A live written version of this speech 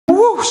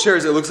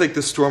Shares, it looks like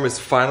the storm is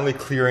finally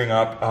clearing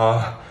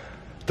up.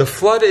 The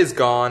flood is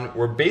gone.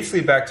 We're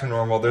basically back to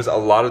normal. There's a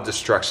lot of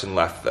destruction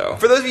left though.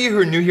 For those of you who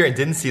are new here and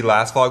didn't see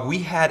last vlog, we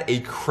had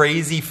a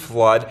crazy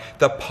flood.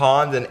 The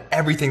pond and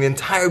everything, the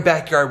entire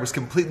backyard was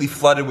completely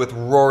flooded with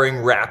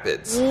roaring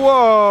rapids.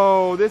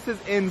 Whoa, this is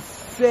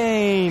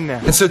insane.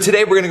 And so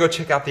today we're gonna go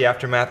check out the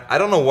aftermath. I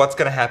don't know what's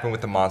gonna happen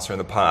with the monster in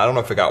the pond. I don't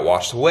know if it got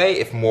washed away,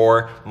 if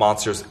more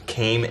monsters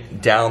came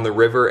down the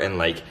river and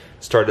like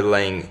started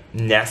laying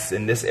nests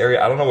in this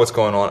area. I don't know what's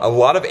going on. A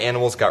lot of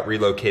animals got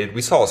relocated.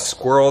 We saw a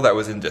squirrel that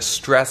was in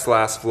distress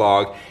last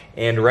vlog.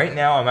 And right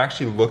now I'm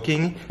actually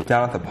looking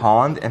down at the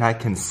pond and I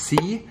can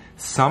see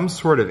some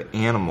sort of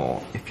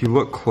animal. If you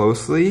look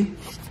closely,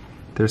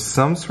 there's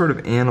some sort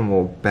of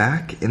animal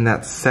back in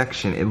that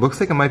section. It looks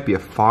like it might be a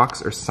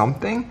fox or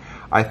something.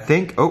 I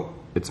think, oh,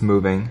 it's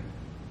moving.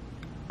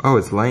 Oh,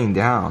 it's laying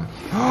down.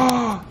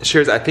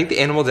 Shares, I think the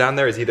animal down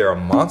there is either a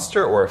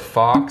monster or a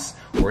fox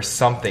or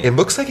something. It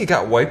looks like it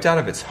got wiped out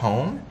of its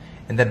home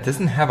and that it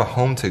doesn't have a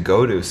home to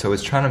go to, so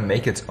it's trying to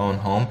make its own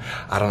home.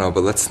 I don't know,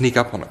 but let's sneak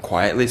up on it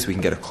quietly so we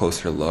can get a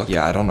closer look.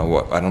 Yeah, I don't know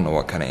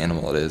what kind of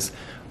animal it is.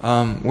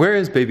 Where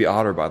is baby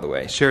Otter, by the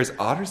way? Shares,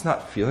 Otter's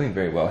not feeling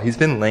very well. He's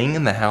been laying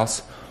in the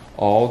house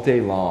all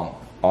day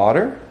long.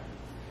 Otter?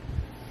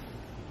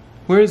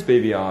 Where is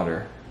baby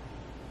Otter?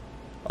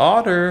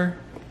 Otter?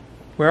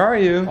 Where are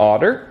you?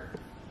 Otter?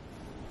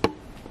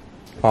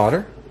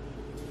 Otter?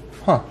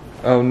 Huh.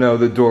 Oh no,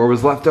 the door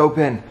was left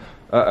open.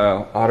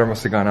 Uh-oh, Otter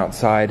must have gone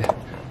outside.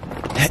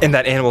 And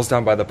that animal's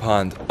down by the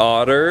pond.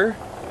 Otter?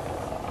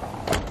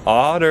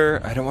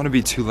 Otter? I don't want to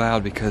be too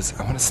loud because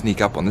I want to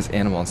sneak up on this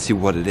animal and see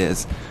what it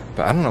is.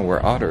 But I don't know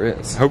where Otter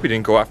is. I hope he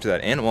didn't go after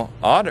that animal.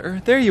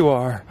 Otter, there you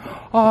are.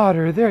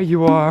 Otter, there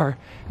you are.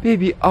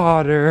 Baby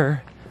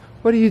Otter.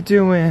 What are you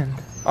doing?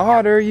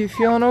 Otter, you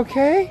feeling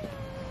okay?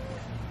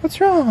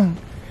 What's wrong?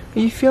 Are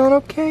you feeling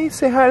okay?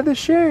 Say hi to the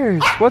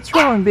Shares. What's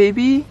wrong,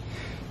 baby?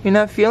 You're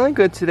not feeling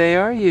good today,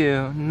 are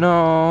you?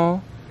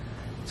 No.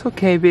 It's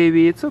okay,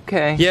 baby. It's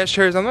okay. Yeah,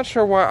 Shares, I'm not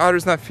sure why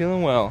Otter's not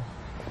feeling well.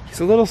 He's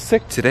a little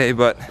sick today,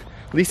 but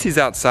at least he's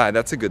outside.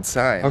 That's a good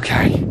sign.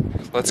 Okay,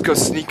 let's go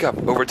sneak up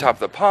over top of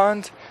the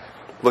pond.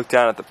 Look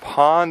down at the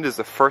pond is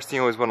the first thing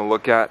you always want to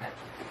look at.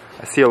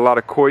 I see a lot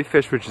of koi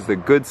fish, which is a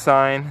good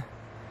sign.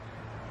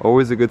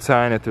 Always a good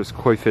sign. If there's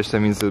koi fish, that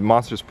means the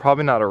monster's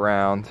probably not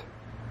around.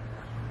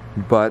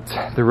 But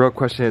the real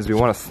question is, we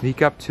want to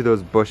sneak up to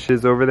those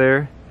bushes over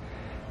there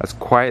as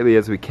quietly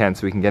as we can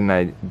so we can get an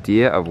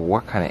idea of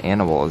what kind of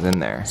animal is in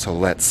there. So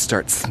let's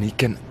start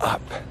sneaking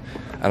up.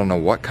 I don't know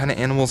what kind of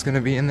animal is going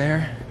to be in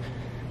there,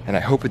 and I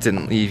hope it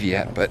didn't leave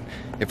yet, but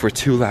if we're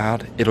too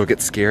loud, it'll get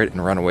scared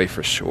and run away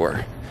for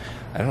sure.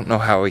 I don't know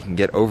how we can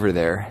get over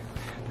there.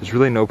 There's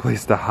really no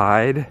place to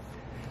hide,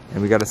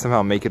 and we got to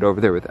somehow make it over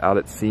there without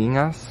it seeing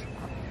us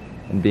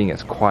and being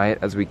as quiet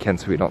as we can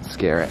so we don't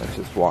scare it. Let's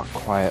just walk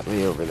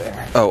quietly over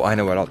there. Oh, I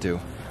know what I'll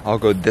do. I'll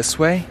go this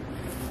way,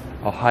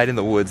 I'll hide in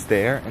the woods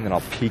there, and then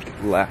I'll peek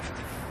left.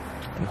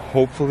 And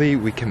hopefully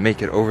we can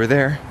make it over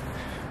there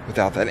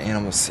without that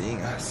animal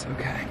seeing us.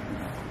 Okay.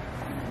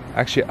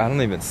 Actually, I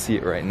don't even see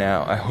it right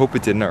now. I hope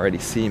it didn't already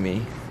see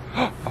me.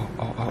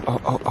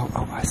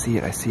 Oh, I see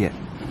it, I see it.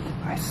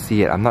 I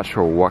see it. I'm not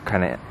sure what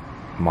kind of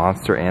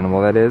monster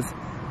animal that is,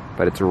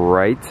 but it's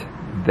right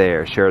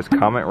there. Shares,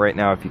 comment right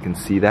now if you can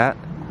see that.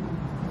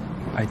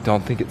 I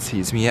don't think it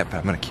sees me yet, but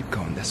I'm gonna keep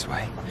going this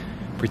way,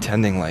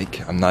 pretending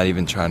like I'm not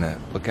even trying to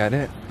look at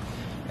it,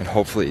 and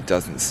hopefully it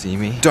doesn't see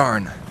me.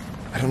 Darn,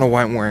 I don't know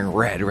why I'm wearing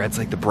red. Red's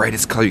like the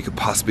brightest color you could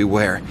possibly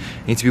wear.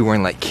 I need to be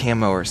wearing like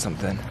camo or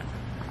something.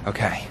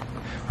 Okay,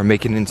 we're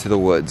making it into the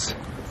woods.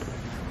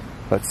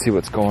 Let's see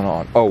what's going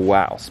on. Oh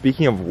wow,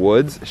 speaking of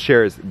woods,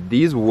 Shares,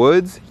 these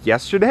woods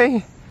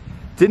yesterday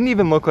didn't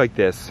even look like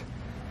this.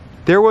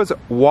 There was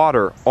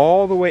water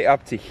all the way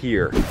up to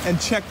here. And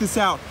check this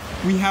out.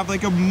 We have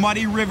like a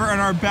muddy river in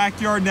our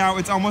backyard now.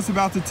 It's almost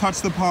about to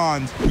touch the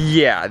pond.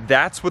 Yeah,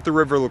 that's what the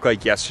river looked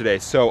like yesterday.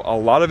 So a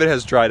lot of it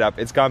has dried up.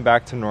 It's gone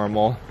back to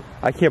normal.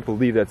 I can't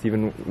believe that's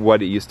even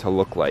what it used to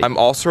look like. I'm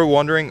also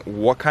wondering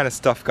what kind of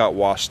stuff got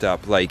washed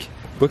up. Like,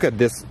 look at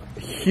this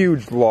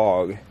huge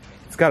log.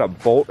 It's got a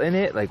bolt in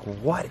it. Like,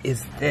 what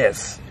is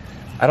this?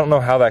 I don't know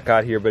how that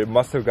got here, but it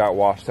must have got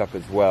washed up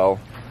as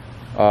well.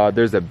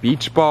 There's a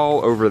beach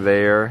ball over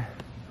there.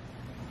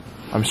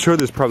 I'm sure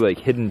there's probably like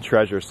hidden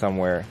treasure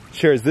somewhere.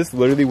 Shares, this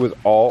literally was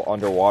all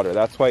underwater.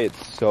 That's why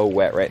it's so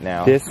wet right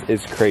now. This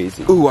is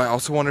crazy. Ooh, I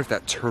also wonder if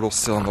that turtle's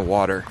still in the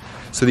water.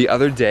 So the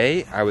other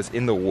day, I was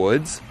in the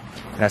woods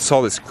and I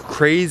saw this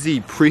crazy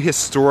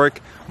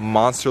prehistoric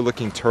monster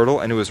looking turtle,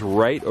 and it was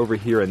right over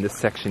here in this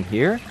section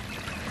here.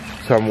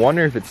 So I'm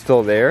wondering if it's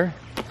still there.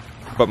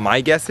 But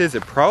my guess is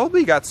it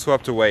probably got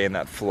swept away in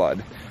that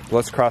flood.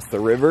 Let's cross the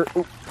river.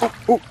 Ooh, ooh,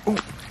 ooh, ooh.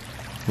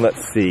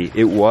 Let's see,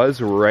 it was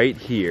right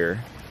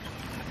here,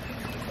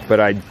 but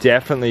I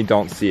definitely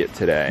don't see it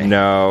today.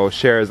 No,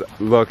 Shares,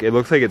 look, it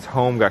looks like its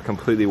home got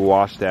completely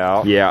washed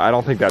out. Yeah, I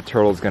don't think that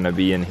turtle's gonna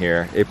be in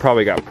here. It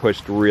probably got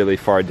pushed really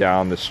far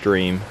down the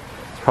stream.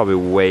 It's probably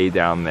way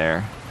down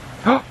there.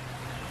 Oh,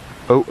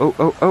 oh,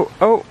 oh, oh,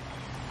 oh.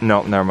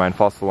 No, never mind,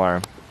 false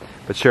alarm.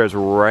 But Cher's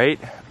right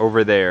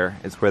over there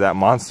is where that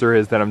monster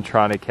is that I'm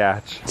trying to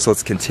catch. So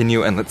let's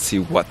continue and let's see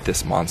what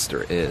this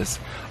monster is.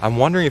 I'm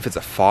wondering if it's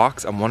a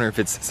fox, I'm wondering if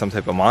it's some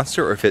type of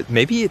monster, or if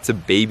maybe it's a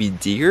baby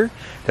deer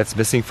that's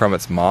missing from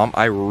its mom.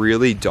 I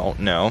really don't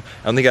know.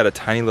 I only got a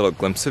tiny little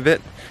glimpse of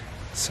it.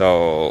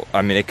 So,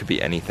 I mean, it could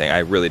be anything. I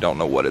really don't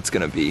know what it's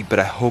gonna be, but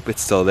I hope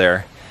it's still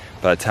there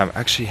by the time.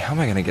 Actually, how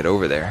am I gonna get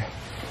over there?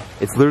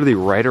 It's literally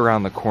right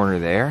around the corner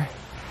there.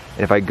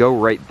 And if I go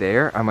right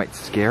there, I might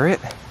scare it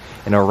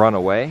and it'll run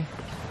away.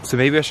 So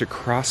maybe I should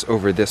cross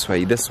over this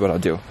way. This is what I'll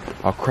do.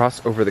 I'll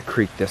cross over the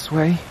creek this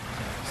way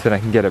so that I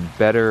can get a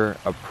better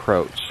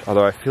approach.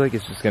 Although I feel like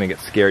it's just gonna get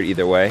scared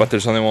either way, but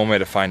there's only one way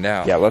to find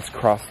out. Yeah, let's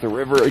cross the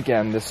river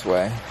again this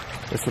way.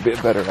 This will be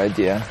a better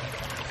idea.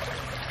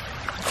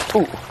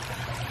 Ooh.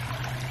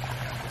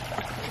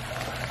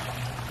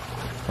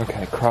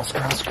 Okay, cross,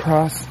 cross,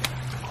 cross.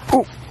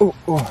 Oh, oh,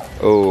 oh.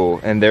 Oh,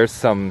 and there's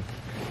some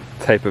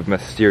type of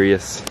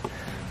mysterious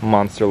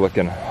monster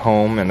looking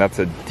home, and that's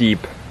a deep,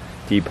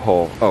 deep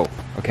hole. Oh,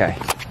 okay.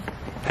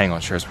 Hang on,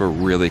 Sheriff, we're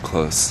really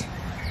close.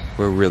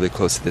 We're really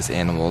close to this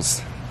animal's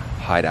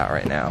hideout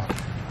right now.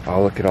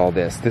 Oh, look at all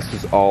this. This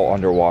was all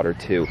underwater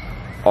too.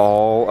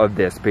 All of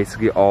this,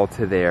 basically all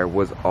to there,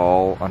 was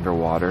all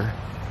underwater.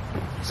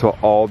 So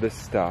all this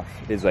stuff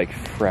is like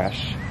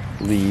fresh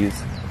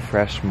leaves,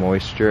 fresh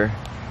moisture.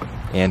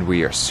 And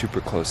we are super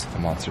close to the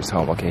monster's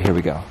home. Okay, here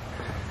we go.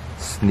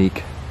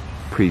 Sneak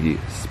preview,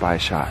 spy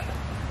shot.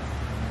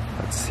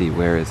 Let's see,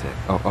 where is it?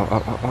 Oh, oh,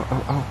 oh, oh, oh,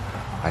 oh,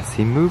 oh. I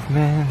see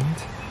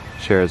movement.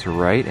 Cher's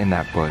right in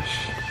that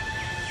bush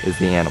is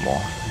the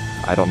animal.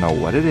 I don't know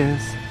what it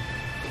is.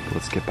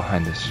 Let's get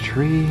behind this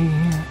tree.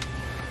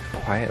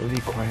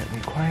 Quietly,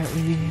 quietly,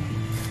 quietly.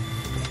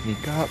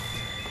 Sneak up.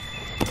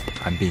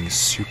 I'm being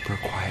super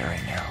quiet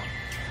right now.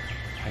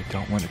 I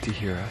don't want it to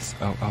hear us.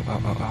 Oh, oh,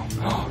 oh, oh,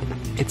 oh.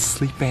 It's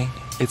sleeping.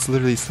 It's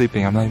literally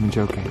sleeping. I'm not even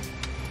joking.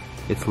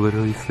 It's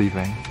literally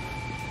sleeping.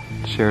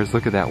 Cher's,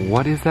 look at that.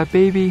 What is that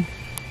baby?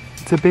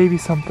 It's a baby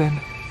something.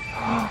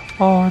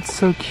 Oh, it's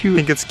so cute. I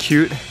think it's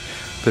cute,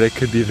 but it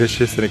could be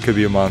vicious and it could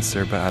be a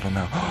monster, but I don't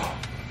know.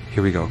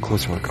 Here we go.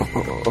 Closer look. Oh,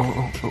 oh, oh,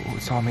 oh, oh, oh.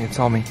 It saw me. It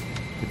saw me.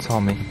 It saw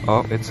me.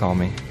 Oh, it saw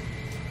me.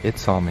 It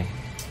saw me.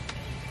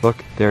 Look,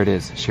 there it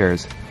is.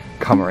 Cher's,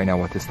 comment right now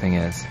what this thing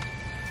is.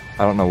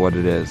 I don't know what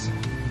it is.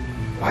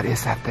 What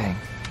is that thing?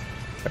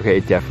 Okay,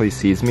 it definitely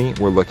sees me.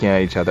 We're looking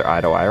at each other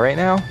eye to eye right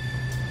now.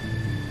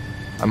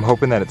 I'm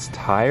hoping that it's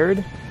tired,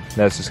 and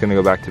that it's just gonna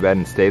go back to bed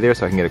and stay there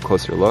so I can get a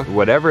closer look.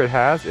 Whatever it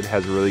has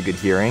really good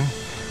hearing,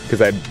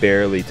 because I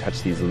barely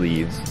touched these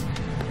leaves.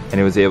 And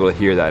it was able to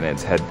hear that, and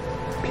its head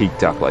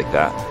peeked up like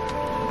that.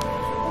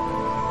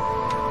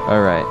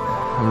 All right,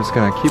 I'm just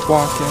gonna keep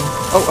walking.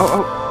 Oh,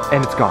 oh, oh,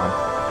 and it's gone.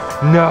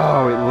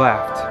 No, it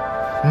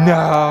left.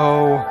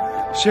 No.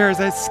 Cher's,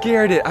 I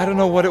scared it. I don't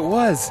know what it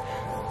was.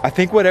 I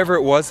think whatever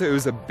it was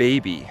a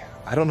baby.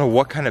 I don't know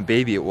what kind of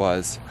baby it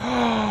was.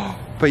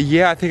 But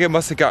yeah, I think it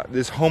must have got,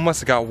 this home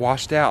must have got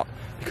washed out.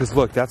 Because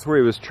look, that's where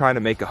he was trying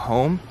to make a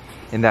home,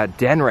 in that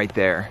den right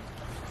there.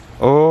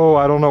 Oh,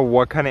 I don't know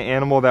what kind of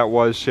animal that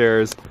was,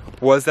 Cher's.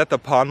 Was that the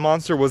pond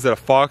monster? Was it a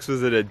fox?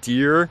 Was it a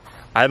deer?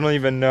 I don't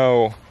even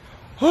know.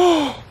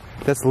 Oh,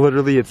 that's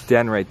literally its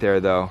den right there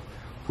though.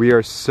 We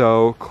are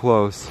so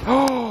close.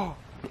 Oh,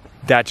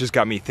 that just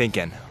got me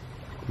thinking.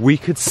 We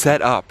could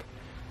set up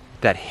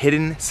that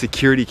hidden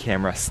security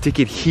camera, stick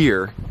it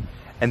here,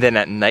 and then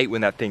at night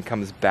when that thing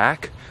comes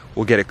back,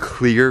 we'll get a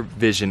clear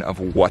vision of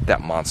what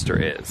that monster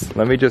is.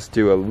 Let me just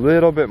do a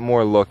little bit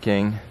more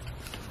looking.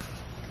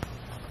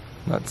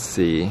 Let's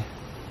see.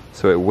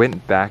 So it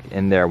went back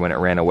in there when it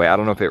ran away. I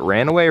don't know if it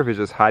ran away or if it's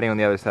just hiding on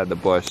the other side of the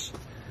bush,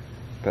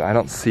 but I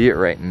don't see it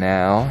right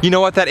now. You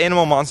know what? That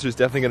animal monster is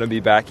definitely gonna be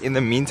back. In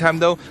the meantime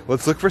though,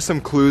 let's look for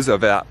some clues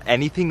about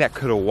anything that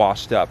could have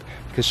washed up.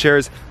 Because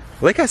Cher's,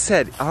 like I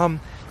said,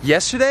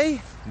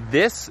 yesterday,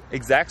 this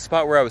exact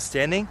spot where I was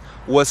standing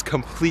was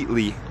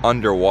completely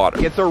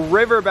underwater. It's a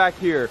river back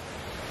here.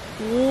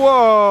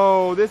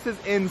 Whoa, this is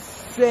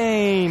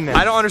insane.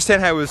 I don't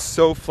understand how it was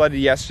so flooded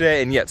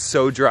yesterday and yet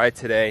so dry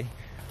today.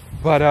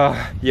 But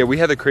yeah, we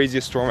had the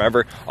craziest storm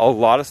ever. A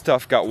lot of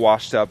stuff got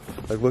washed up.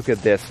 Like, look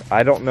at this.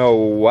 I don't know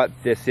what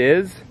this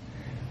is,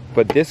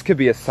 but this could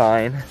be a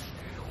sign.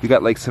 We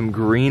got like some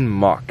green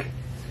muck.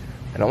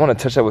 I don't want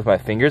to touch that with my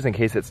fingers in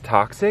case it's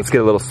toxic. Let's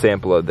get a little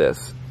sample of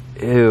this.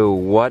 Ew,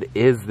 what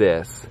is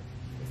this?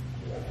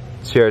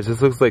 Cher's,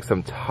 this looks like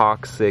some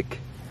toxic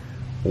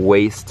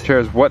waste.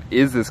 Cher's, what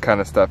is this kind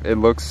of stuff? It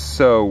looks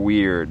so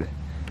weird.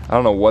 I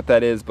don't know what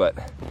that is, but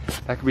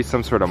that could be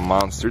some sort of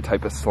monster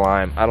type of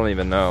slime. I don't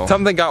even know.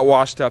 Something got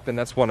washed up and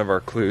that's one of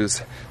our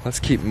clues. Let's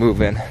keep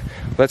moving.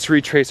 Let's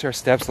retrace our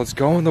steps. Let's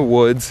go in the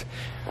woods.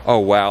 Oh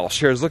wow,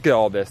 Cher's, look at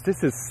all this.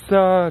 This is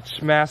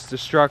such mass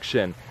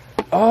destruction.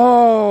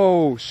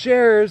 Oh,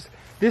 Cher's,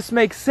 this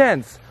makes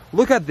sense.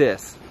 Look at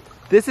this.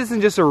 This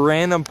isn't just a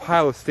random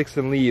pile of sticks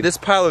and leaves. This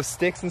pile of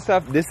sticks and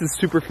stuff, this is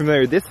super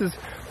familiar. This is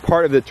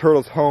part of the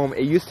turtle's home.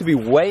 It used to be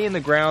way in the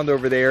ground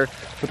over there,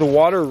 but the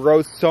water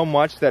rose so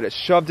much that it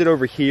shoved it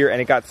over here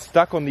and it got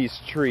stuck on these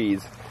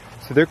trees.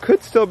 So there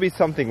could still be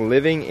something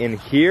living in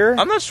here.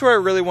 I'm not sure I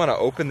really want to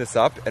open this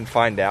up and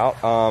find out,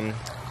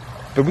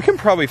 but we can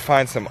probably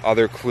find some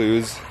other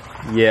clues.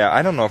 Yeah,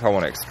 I don't know if I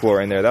want to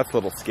explore in there. That's a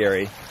little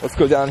scary. Let's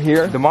go down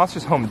here. The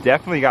monster's home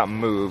definitely got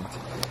moved.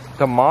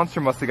 The monster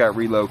must have got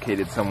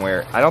relocated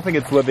somewhere. I don't think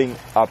it's living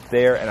up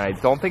there, and I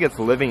don't think it's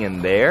living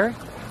in there.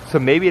 So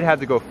maybe it had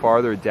to go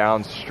farther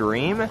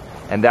downstream,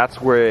 and that's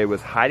where it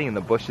was hiding in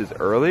the bushes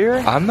earlier.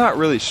 I'm not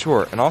really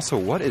sure. And also,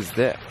 what is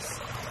this?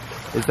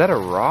 Is that a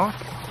rock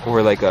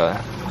or like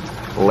a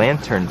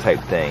lantern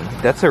type thing?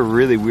 That's a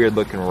really weird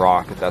looking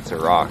rock if that's a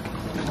rock.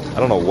 I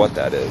don't know what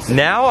that is.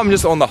 Now I'm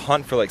just on the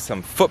hunt for like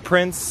some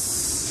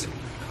footprints,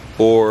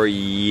 or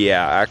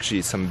yeah,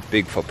 actually some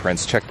big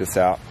footprints. Check this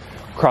out.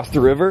 Across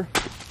the river.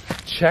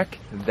 Check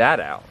that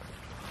out.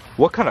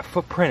 What kind of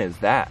footprint is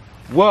that?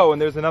 Whoa,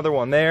 and there's another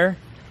one there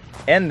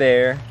and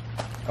there.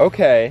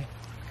 Okay.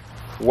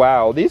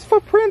 Wow, these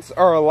footprints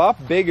are a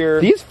lot bigger.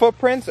 These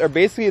footprints are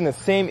basically in the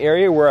same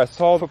area where I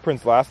saw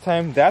footprints last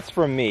time. That's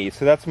from me,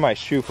 so that's my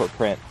shoe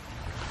footprint.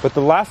 But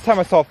the last time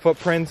I saw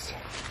footprints,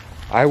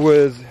 I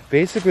was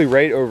basically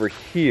right over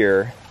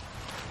here.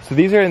 So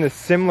these are in the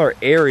similar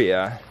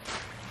area,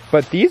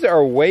 but these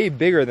are way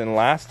bigger than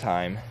last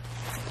time.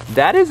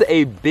 That is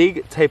a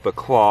big type of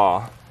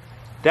claw.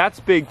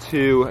 That's big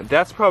too.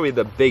 That's probably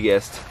the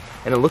biggest.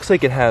 And it looks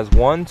like it has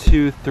 1,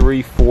 2,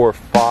 3, 4,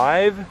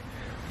 5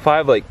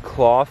 like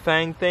claw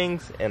fang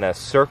things in a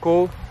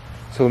circle.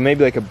 So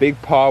maybe like a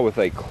big paw with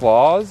like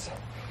claws.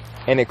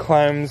 And it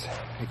climbs,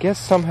 I guess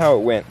somehow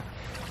it went.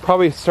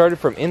 Probably started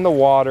from in the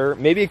water.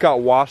 Maybe it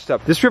got washed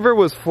up. This river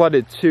was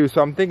flooded too, so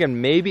I'm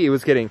thinking maybe it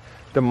was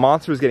the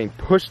monster was getting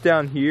pushed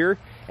down here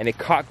and it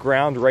caught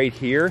ground right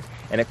here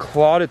and it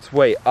clawed its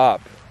way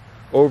up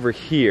over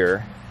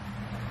here.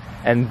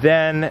 And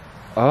then,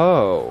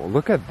 oh,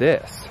 look at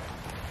this.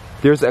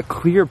 There's a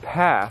clear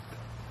path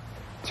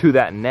to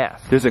that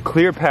nest. There's a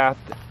clear path.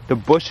 The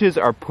bushes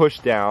are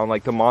pushed down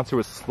like the monster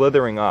was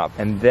slithering up.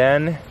 And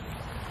then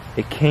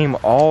it came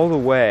all the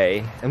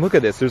way. And look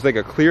at this, there's like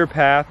a clear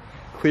path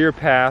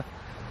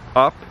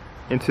up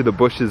into the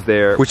bushes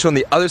there, which on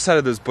the other side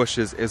of those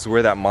bushes is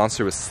where that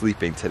monster was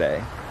sleeping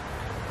today.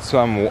 So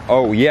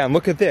oh yeah, and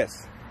look at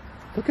this.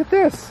 Look at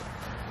this.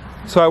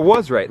 So I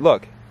was right,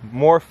 look,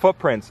 more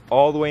footprints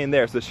all the way in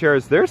there. So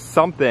Sharers, there's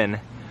something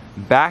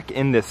back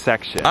in this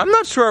section. I'm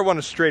not sure I want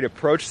to straight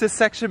approach this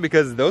section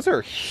because those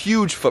are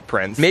huge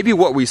footprints. Maybe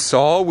what we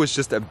saw was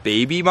just a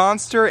baby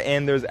monster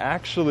and there's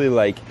actually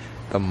like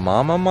the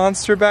mama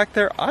monster back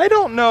there. I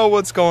don't know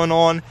what's going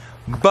on.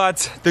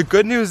 But the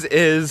good news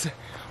is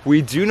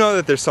we do know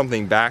that there's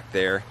something back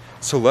there.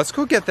 So let's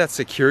go get that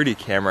security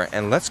camera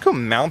and let's go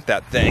mount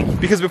that thing.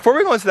 Because before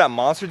we go into that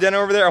monster den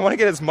over there, I want to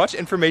get as much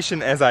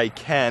information as I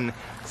can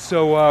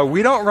so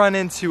we don't run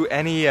into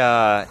any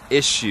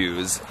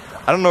issues.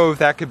 I don't know if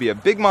that could be a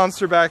big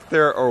monster back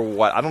there or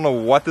what. I don't know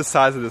what the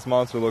size of this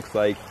monster looks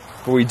like.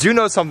 But we do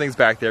know something's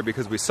back there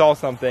because we saw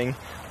something.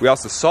 We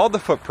also saw the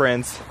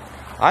footprints.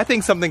 I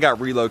think something got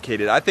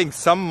relocated. I think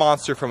some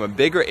monster from a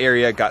bigger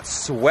area got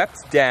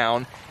swept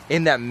down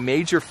in that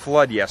major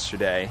flood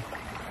yesterday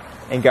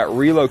and got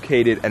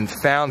relocated and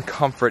found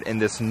comfort in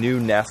this new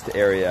nest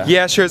area.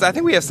 Yeah, Sharers, I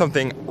think we have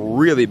something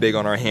really big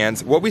on our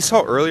hands. What we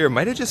saw earlier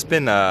might have just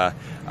been a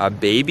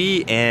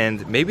baby,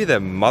 and maybe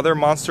the mother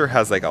monster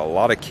has like a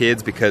lot of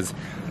kids because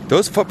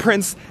those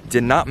footprints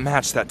did not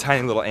match that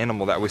tiny little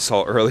animal that we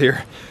saw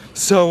earlier.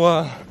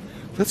 So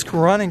let's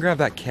run and grab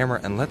that camera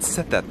and let's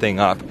set that thing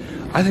up.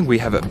 I think we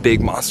have a big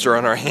monster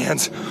on our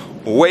hands,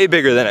 way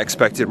bigger than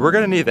expected. We're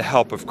gonna need the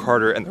help of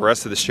Carter and the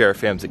rest of the Share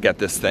fam to get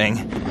this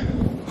thing.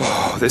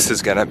 Oh, this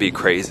is gonna be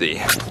crazy.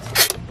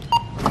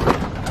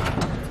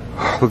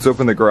 Let's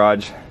open the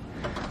garage.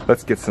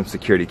 Let's get some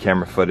security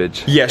camera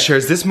footage. Yeah,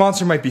 Sharers, this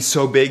monster might be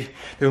so big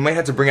that we might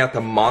have to bring out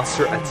the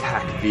monster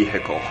attack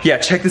vehicle. Yeah,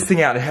 check this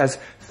thing out. It has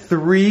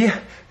 3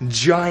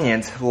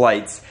 giant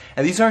lights.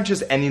 And these aren't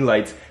just any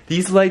lights.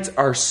 These lights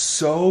are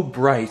so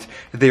bright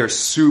that they are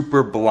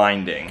super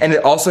blinding. And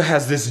it also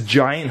has this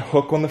giant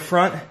hook on the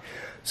front.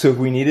 So if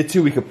we needed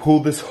to, we could pull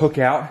this hook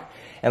out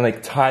and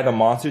like tie the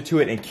monster to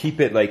it and keep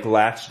it like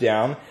latched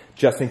down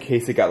just in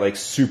case it got like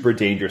super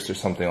dangerous or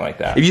something like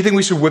that. If you think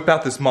we should whip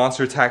out this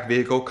monster attack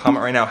vehicle,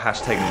 comment right now,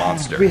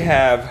 #monster. We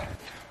have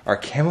our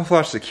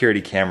camouflage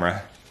security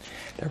camera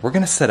that we're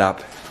gonna set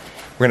up.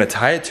 We're gonna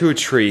tie it to a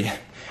tree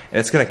and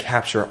it's gonna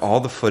capture all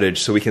the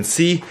footage so we can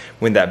see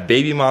when that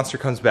baby monster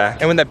comes back.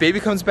 And when that baby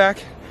comes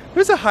back,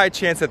 there's a high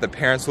chance that the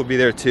parents will be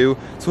there too,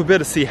 so we'll be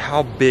able to see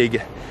how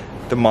big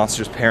the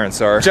monster's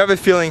parents are. Which I have a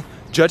feeling,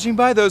 judging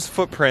by those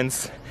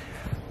footprints,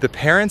 the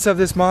parents of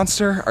this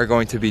monster are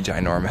going to be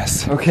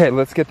ginormous. Okay,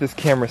 let's get this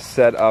camera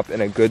set up in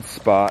a good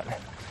spot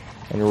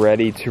and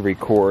ready to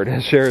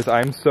record. Sharers,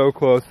 I'm so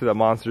close to the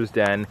monster's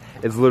den.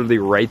 It's literally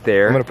right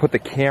there. I'm gonna put the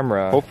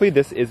camera, hopefully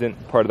this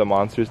isn't part of the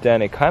monster's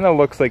den. It kind of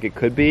looks like it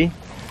could be.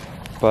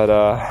 But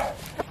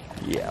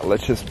yeah,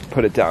 let's just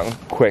put it down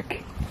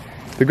quick.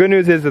 The good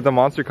news is that the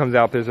monster comes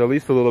out, there's at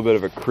least a little bit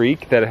of a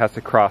creek that it has to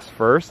cross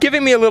first,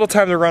 giving me a little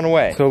time to run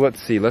away. So let's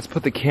see, let's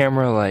put the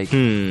camera like,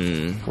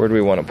 where do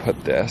we want to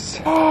put this?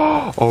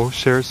 Oh,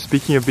 Cher,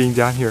 speaking of being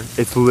down here,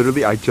 it's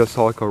literally, I just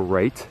saw it go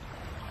right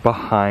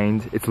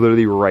behind, it's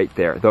literally right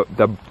there.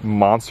 The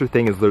monster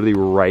thing is literally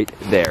right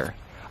there.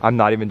 I'm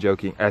not even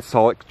joking. I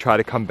saw it try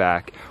to come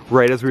back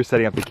right as we were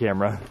setting up the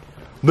camera.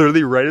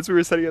 Literally right as we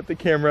were setting up the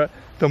camera,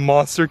 the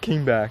monster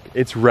came back.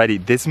 It's ready.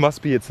 This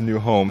must be its new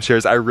home.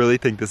 Shares, I really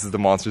think this is the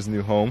monster's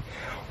new home.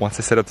 Once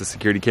I set up the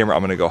security camera,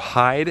 I'm gonna go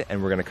hide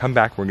and we're gonna come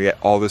back. We're gonna get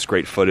all this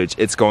great footage.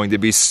 It's going to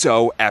be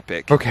so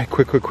epic. Okay,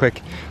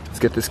 quick. Let's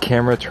get this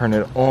camera, turn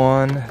it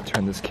on.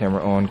 Turn this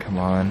camera on, come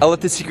on. I'll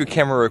let the secret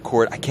camera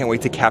record. I can't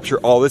wait to capture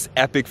all this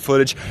epic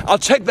footage. I'll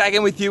check back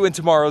in with you in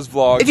tomorrow's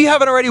vlog. If you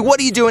haven't already, what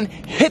are you doing?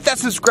 Hit that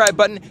subscribe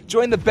button.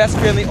 Join the best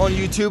family on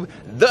YouTube,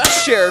 the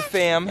Share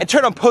Fam. And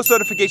turn on post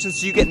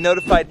notifications so you get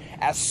notified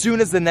as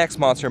soon as the next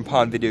Monster and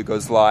Pond video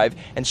goes live.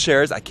 And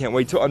Shares, I can't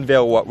wait to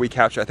unveil what we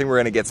capture. I think we're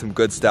gonna get some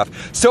good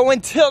stuff. So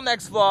until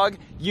next vlog,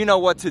 you know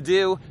what to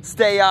do.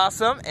 Stay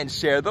awesome and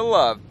share the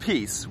love.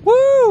 Peace.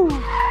 Woo!